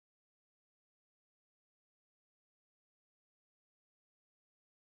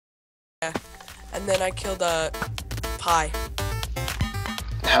And then I killed a Pie.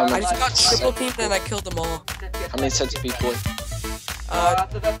 How I many? just got triple teamed and I killed them all. How many sets of P4?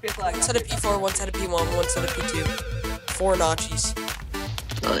 One set of P4, one set of P1, one set of P2. 4 notchies.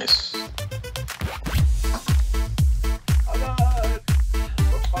 Nice.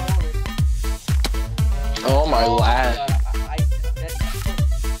 Oh my lad.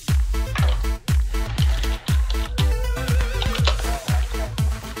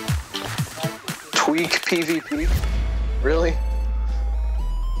 Tweak PvP? Really?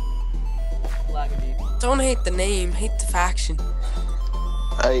 Don't hate the name, hate the faction.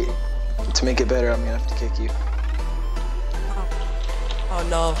 To make it better, I'm gonna have to kick you. Oh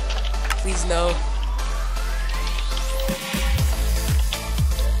no. Please no.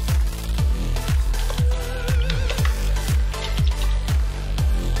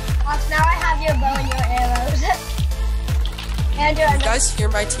 Now I have your bow and your arrows. And your You guys hear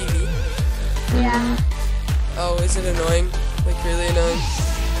my TV? Yeah. Oh, is it annoying? Like really annoying?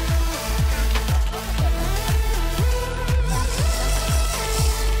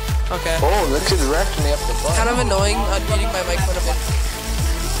 Okay. Oh, that kid wrecked me up the butt. Kind of annoying unmuting my mic when I'm in.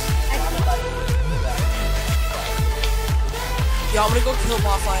 Yeah, I'm gonna go kill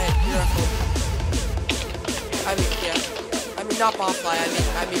Botfly at your home. I mean, yeah. I mean, not Botfly,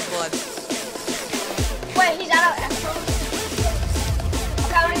 I mean Blood. Wait, he's out of Echo.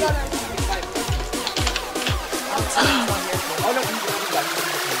 Okay, I'm gonna go there. Oh no,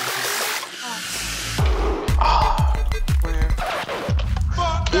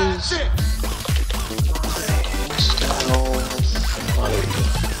 Fuck that shit!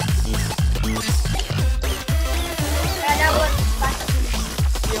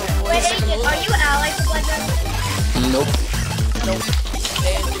 Wait, Agent, are you allied to Blood Dragon? Nope. nope.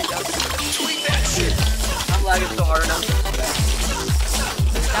 And you're done. Tweet that shit. I'm lagging so hard now.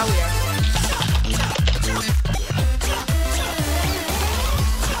 Now we are.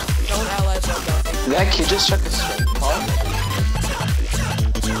 Don't ally Blood nothing. Did that kid just chuck a straight pump?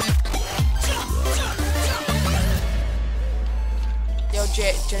 Yo,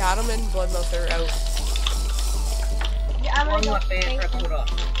 Jadam and Bloodmouth are out. Yeah, I'm gonna go.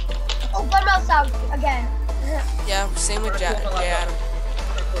 Oh, Bloodmouth's out again. Yeah, same with Jadam.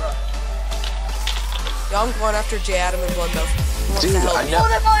 Yo, I'm going after Jadam and Bloodmouth. What Dude, the hell? I know. Oh,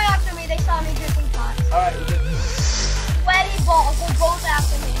 they're going after me. They saw me drinking pot. Alright, Sweaty balls. They're both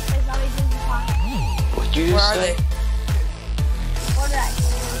after me. They saw me drinking pot. What'd you Where just are say? they? What did I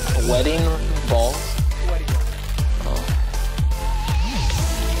say? A wedding ball? Oh.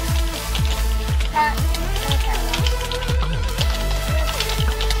 Cat.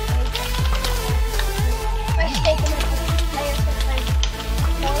 Wait, steak in the players to play.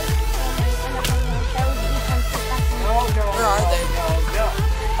 Where are they?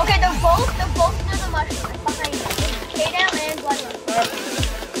 Okay, they're both near the mushroom. It's behind them. K-Down and Bloodmouth.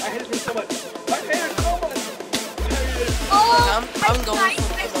 I hate it so much. I hate it so much. Oh, I'm going I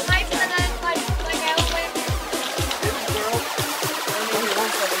for sniped and then like I was like,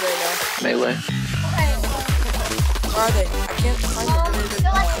 Melee. okay. Where are they? I can't find them.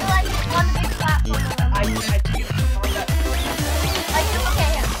 They're like on the big platform. Like,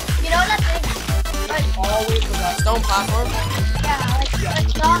 okay, yeah. You know that thing? Like, Always without Stone platform? yeah, like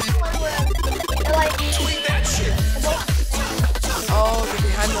not one where they're like. tweet that shit. Oh, they're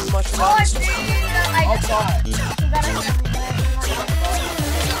behind the mushroom. Oh, I see. Outside.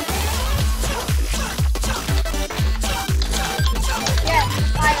 Yeah,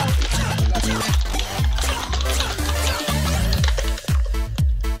 fire.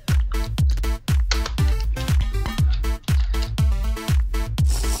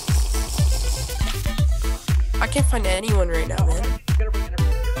 I can't find anyone right now, man.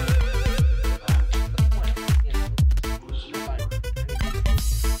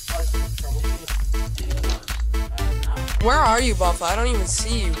 Where are you, Buff? I don't even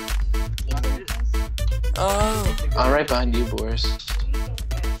see you. Oh. I'm right behind you, Boris.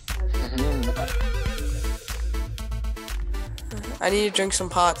 I need to drink some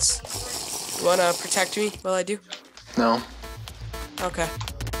pots. You wanna protect me while I do? No. Okay.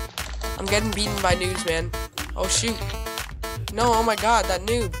 I'm getting beaten by noobs, man. Oh shoot. No, oh my god, that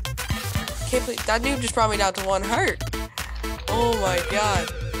noob. Can't believe that noob just brought me down to 1 heart. Oh my god.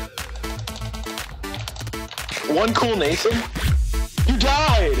 One cool Nathan? You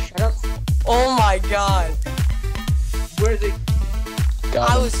died! Oh my god. Where is it? Got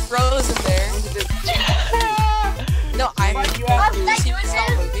I him. was frozen there. No, I What's that doing stop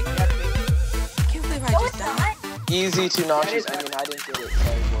this? moving. I can't believe I No, just it's died. not. Easy 2 notches. I mean, I didn't get it.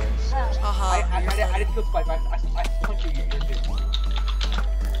 Sorry, Boris. Haha. I didn't kill Spike. I punched you. You're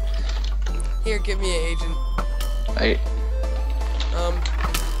Here, give me an agent. Hey,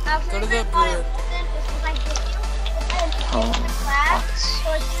 Go to the brewer.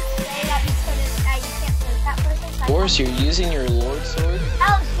 Boris, you're using your lord sword?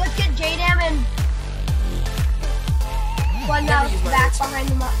 Alex, let's get J-Dam and one Never mouse use my back words. behind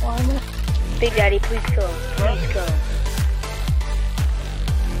the one. Big Daddy, please go. Please go.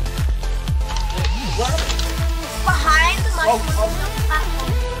 Behind the mushroom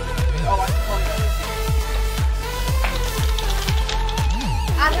platform. Oh, I'm calling that.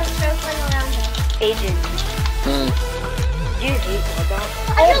 I'm just circling around him. Agent, do you hate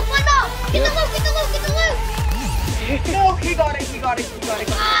Bloodbath? I killed one mouse! Get the loot, get the loot, get the loot! No, he got it, he got it, he got it.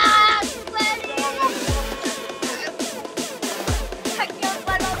 Ah, sweaty! I killed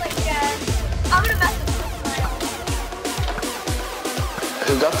one mouse again. I'm gonna mess with this one.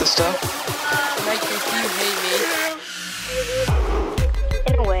 Who got the stuff? Mike, if you hate me,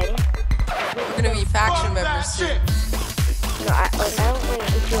 In a way. we're gonna be faction members soon. No, I don't really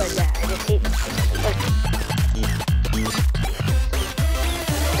hate you like that. I just hate, like,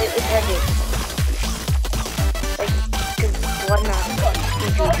 it's heavy. Like, cause Bloodbath.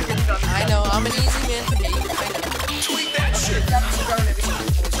 I know, I'm an easy man to beat. I know. Tweet that shit.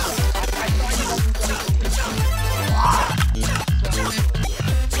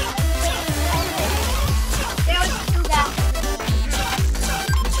 There was two guys.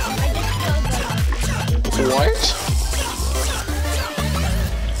 I just killed one. What?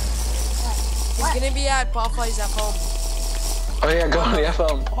 He's gonna be at Buffalo's at home. Oh yeah, go on the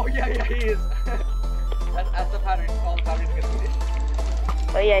FM. Oh, yeah, he is. That's the pattern. All the patterns get tweeted.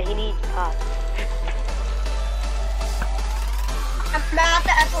 Oh yeah, he needs pop. I'm not the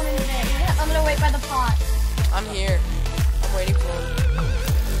F1 in today. I'm gonna wait by the pot. I'm here. I'm waiting for him.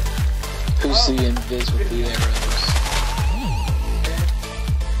 Who's the invis with the arrows?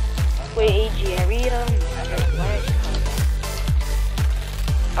 Wait, AG, are we, are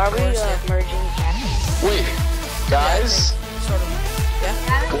we, merging factions? Wait, guys? Sort of. Yeah?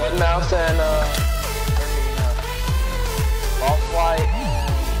 Bloodmouth and, Ballfly and,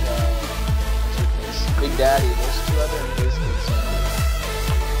 Big Daddy, those two other invis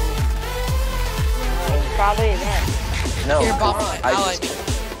Probably them. No. Here, Buffalo. I I like just- it.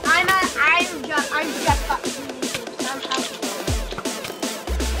 I'm just got I'm out.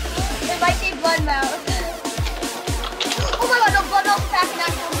 It might be blood mouse. Oh my god, no blood mouse is back in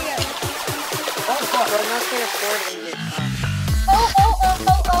actual here. Bloodbath can afford English pop.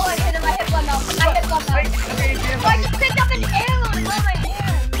 Oh, I hit him, I hit blood mouse. I hit blood mouse. Oh, I just picked up an arrow and got my hand.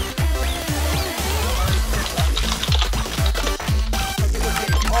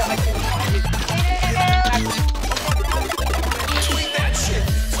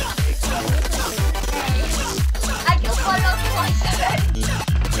 I killed blood mouse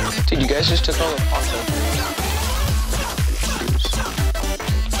twice. Dude, you guys just took all the pots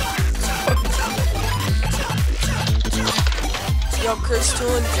Yo, Chris Tool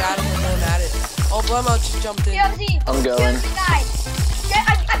and Jadam are going at it. Oh, Blummo just jumped in. CMZ. I'm going. CMZ died.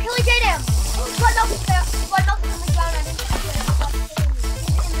 I'm killing J-Dam. Blood mouse is there. Blood mouse is in the ground.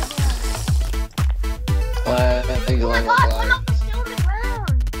 I didn't kill it. I Oh my god, blood mouse is still in the ground.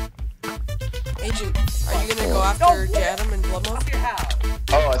 Agent, are you gonna go after Jadam and Blummo? Your house.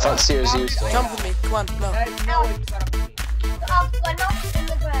 Oh, I thought COZ was still. Jump with me. Come on. No. That is no way you got up with me. Blood mouse is in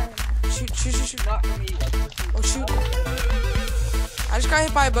the ground. Shoot. Not for me. Oh, shoot. I just got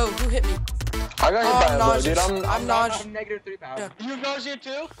hit by a bow. Who hit me? I got hit by a bow, nauseous. dude. I'm nauseous. I'm negative 3 power. Yeah. You nauseous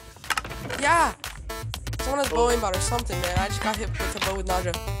too? Yeah. Someone has bowling bot or something, man. I just got hit with a bow with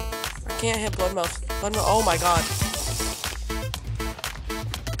nausea. I can't hit Bloodmouth. Bloodmouth. Oh my god.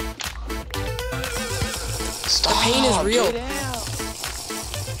 Stop, The pain is real. get out.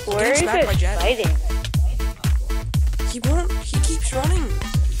 Where is smacked by it Jed. fighting? He keeps running.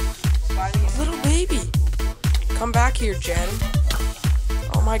 Little baby. Come back here, Jen.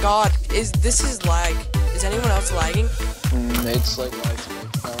 Oh my god. This is lag. Is anyone else lagging? It's like live.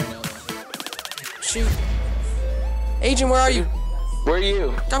 Not right now though. Shoot. Agent, where are you? Where are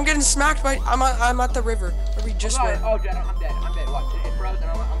you? I'm getting smacked by. I'm at the river where we just went. Oh, Jen, I'm dead. Watch it. It froze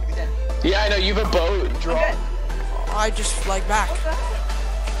and I'm gonna be dead. Yeah, I know. You have a bow. I'm Draw. dead. I just like back.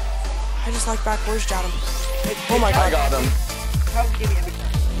 Where's Jadam? Oh my I god. got him. How give me every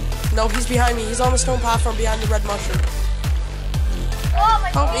time. No, he's behind me. He's on the stone platform behind the red mushroom. Oh my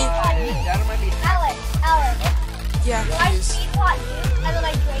Help me. god. That might be. Alex. Yeah, I he is. speed pot juice and then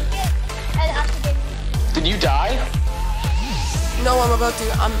I drank it and it activated me. Did you die? No, I'm about to.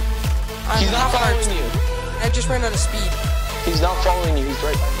 I'm He's not half following armed. you. I just ran out of speed. He's not following you. He's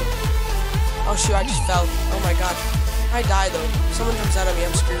right by you. Oh shoot, I just fell. Oh my god. I die though. If someone comes out of me,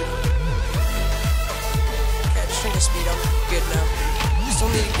 I'm screwed. Just drink a speed up. Good now. Still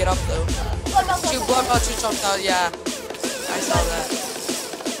need to get up though. Shoot, blood mouth just jumped out. Yeah. I saw that.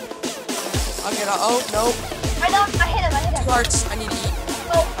 I'll get up. Oh, no. I hit him. 2 hearts. I need to eat.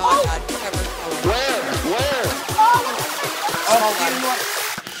 Oh, Oh, God. Whatever. Where? Oh, well. I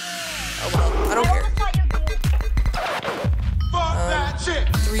don't care.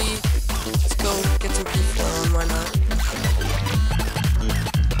 3. Let's go get some P4 on. Why not?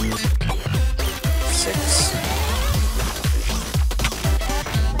 6.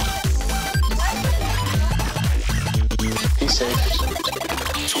 He's safe.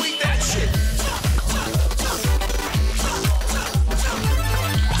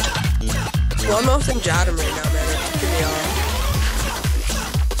 Bloodmouth and Jadam right now, man. It's keeping me on.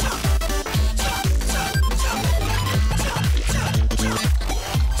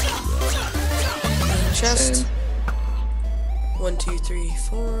 Chest. Same. 1, 2, 3,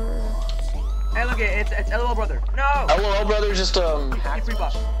 4. Hey, look it. It's LOL brother. No. LOL brother just He free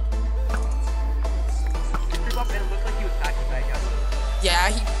buff. Free buff, and it looked like he was packing back out. Yeah,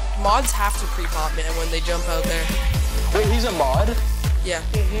 mods have to pre-pop, man, when they jump out there. Wait, he's a mod? Yeah.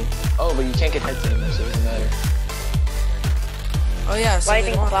 Oh, but you can't get heads anymore, so it doesn't matter. Oh yeah. So Why do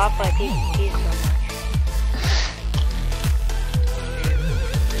they you think don't- Bob like he's so much?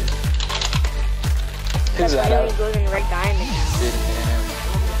 Who's That's that why out? he goes in red diamond now. Dude, damn.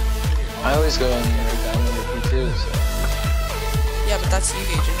 I always go on the diamond with P2, so. Yeah, but that's you,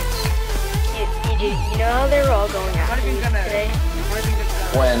 Agent. You know how they were all going after you today?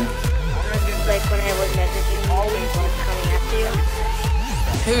 When? Like when I was messaging you and was coming after you?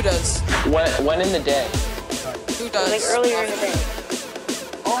 Who does? When in the day? Who does? Like earlier in the day.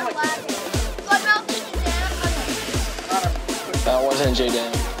 That wasn't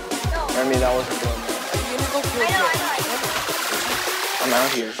J-Dan. I mean, that wasn't Blood. You gonna go kill I'm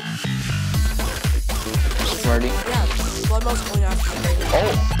out here. Smarty. Yeah, Bloodmouth's going after you right now.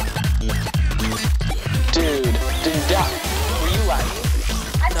 Oh! Dude, were you lagging?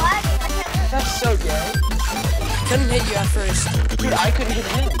 I'm lagging. I can't move. That's so gay. Couldn't hit you at first. Dude, I couldn't hit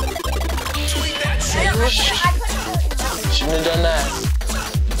him. Yeah, you were. I couldn't. Shouldn't have done that.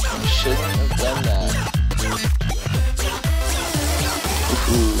 Shouldn't have done that.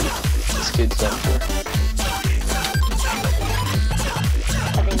 Ooh, this kid's done for.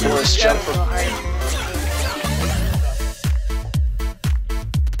 I think Forrest that's jump so for- hard.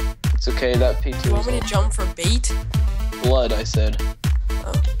 It's okay, that P2 You want me is to jump for bait? blood, I said.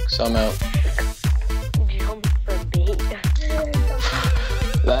 Oh. So I'm out. Jump for bait.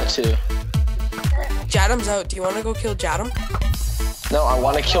 That too. Jadam's out. Do you want to go kill Jadam? No, I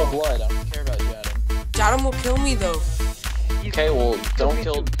want to kill blood. I don't care about Jadam. Jadam will kill me though. Okay, well, don't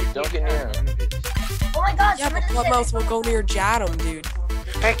get near him. Oh my god. Yeah, but Bloodmouth will go near Jadam, dude.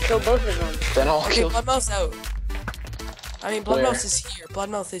 I killed both of them. Then I'll Okay, kill. Bloodmouth's out. I mean, Where? Bloodmouth is here.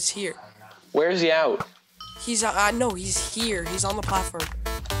 Bloodmouth is here. Where's he out? He's, no, he's here. He's on the platform.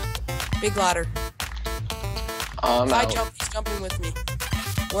 Big ladder. I'm If I out. jump, he's jumping with me.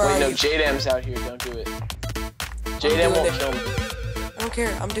 Where Wait, are no, you? J-Dam's out here. Don't do it. J-Dam doing won't it. kill me. I don't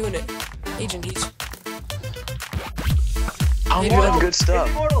care. I'm doing it. Agent, he's... I'm Immortal. doing good stuff.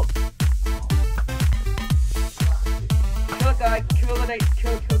 It's immortal. Kill a guy. Kill a knight.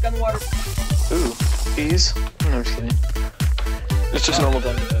 Kill gun water. Ooh, he's. No, I'm just kidding. It's just normal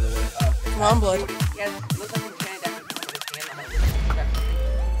damage, by the way. Come on, Blood. Yeah, looks like he's hand damage with his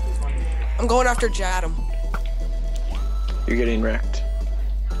hand. I'm going after Jadam. You're getting wrecked.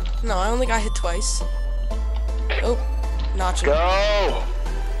 No, I only got hit twice. Oh, notching. Go!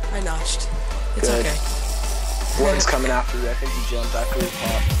 I notched. It's Good. okay. Blood's coming after you. I think he jumped after he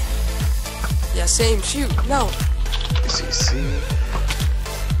popped. Yeah, same. Shoot. No. See.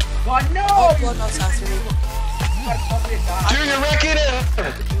 God, no! Oh, Bloodmouth's after me. You gotta pump it down. Dude, you're wrecking him!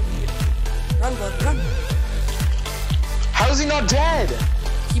 Run, Blood, run. How's he not dead?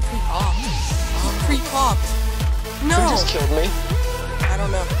 He pre-popped. He pre-popped. No. Who just killed me? I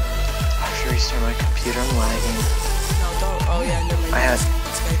don't know. I have to restart my computer. I'm lagging. No, don't. Oh, yeah, never mind. I had.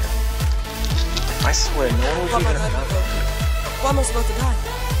 It's okay. I swear, no one was even Bloodmouth, around. Bloodmouth's about to die.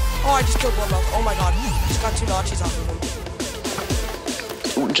 Oh, I just killed Bloodmouth. Oh my god. Just got 2 notches off of him.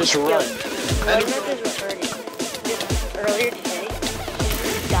 Just Yo, run. Bloodmouth is returning. Just earlier today,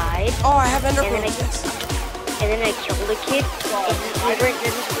 he died, Oh, I have ender And then pearls. and then I killed the kid, and he was right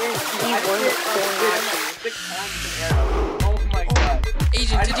there, he won with 4 notches. 6 times in the air. Oh my god.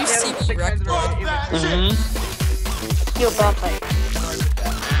 Agent, did you see me wreck Blood? Yo, Bob fight.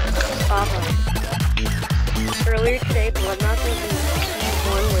 Bob fight. Earlier today, Bloodmouth was in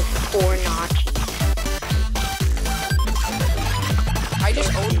P1 with 4 notches. I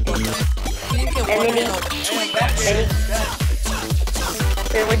just owned Bloodmouth. He didn't get And want any- to help. Any?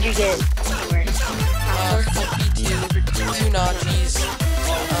 Wait, what'd you get? Full P2, 2 nachos,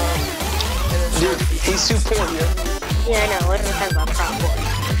 and then Dude, he's too poor, yeah. Yeah, I know. What are we talking about? Prop board.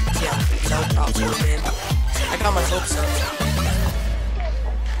 yeah, no problem, man. I got my hopes up.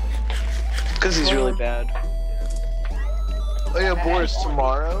 Because he's really bad. Oh yeah, Boris,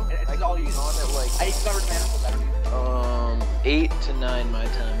 tomorrow I can be on at like 8 to 9 my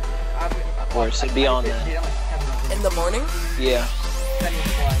time. Boris, so be on that. In the morning? Yeah.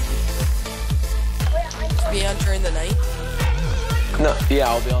 Be on during the night? No, yeah,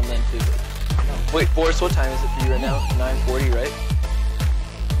 I'll be on then too. Wait, Boris, what time is it for you right now? 9:40, right?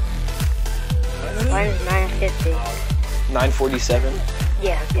 Mine is 9:50. 9:47?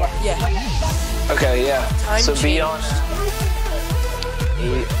 Yeah. Yeah. Okay, yeah. Time So be change. on at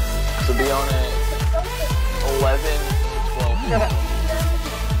 8. So be on at 11, 12.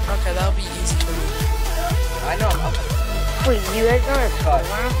 Okay, that'll be easy for me. I know. Wait, you guys don't have school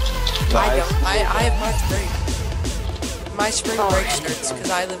tomorrow? I don't. I have my break. My spring break starts because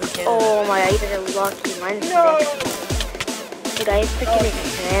I live in Canada. Oh my, you guys are lucky. Mine's next week. Dude, I have freaking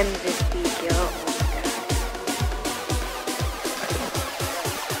exams this week, yo.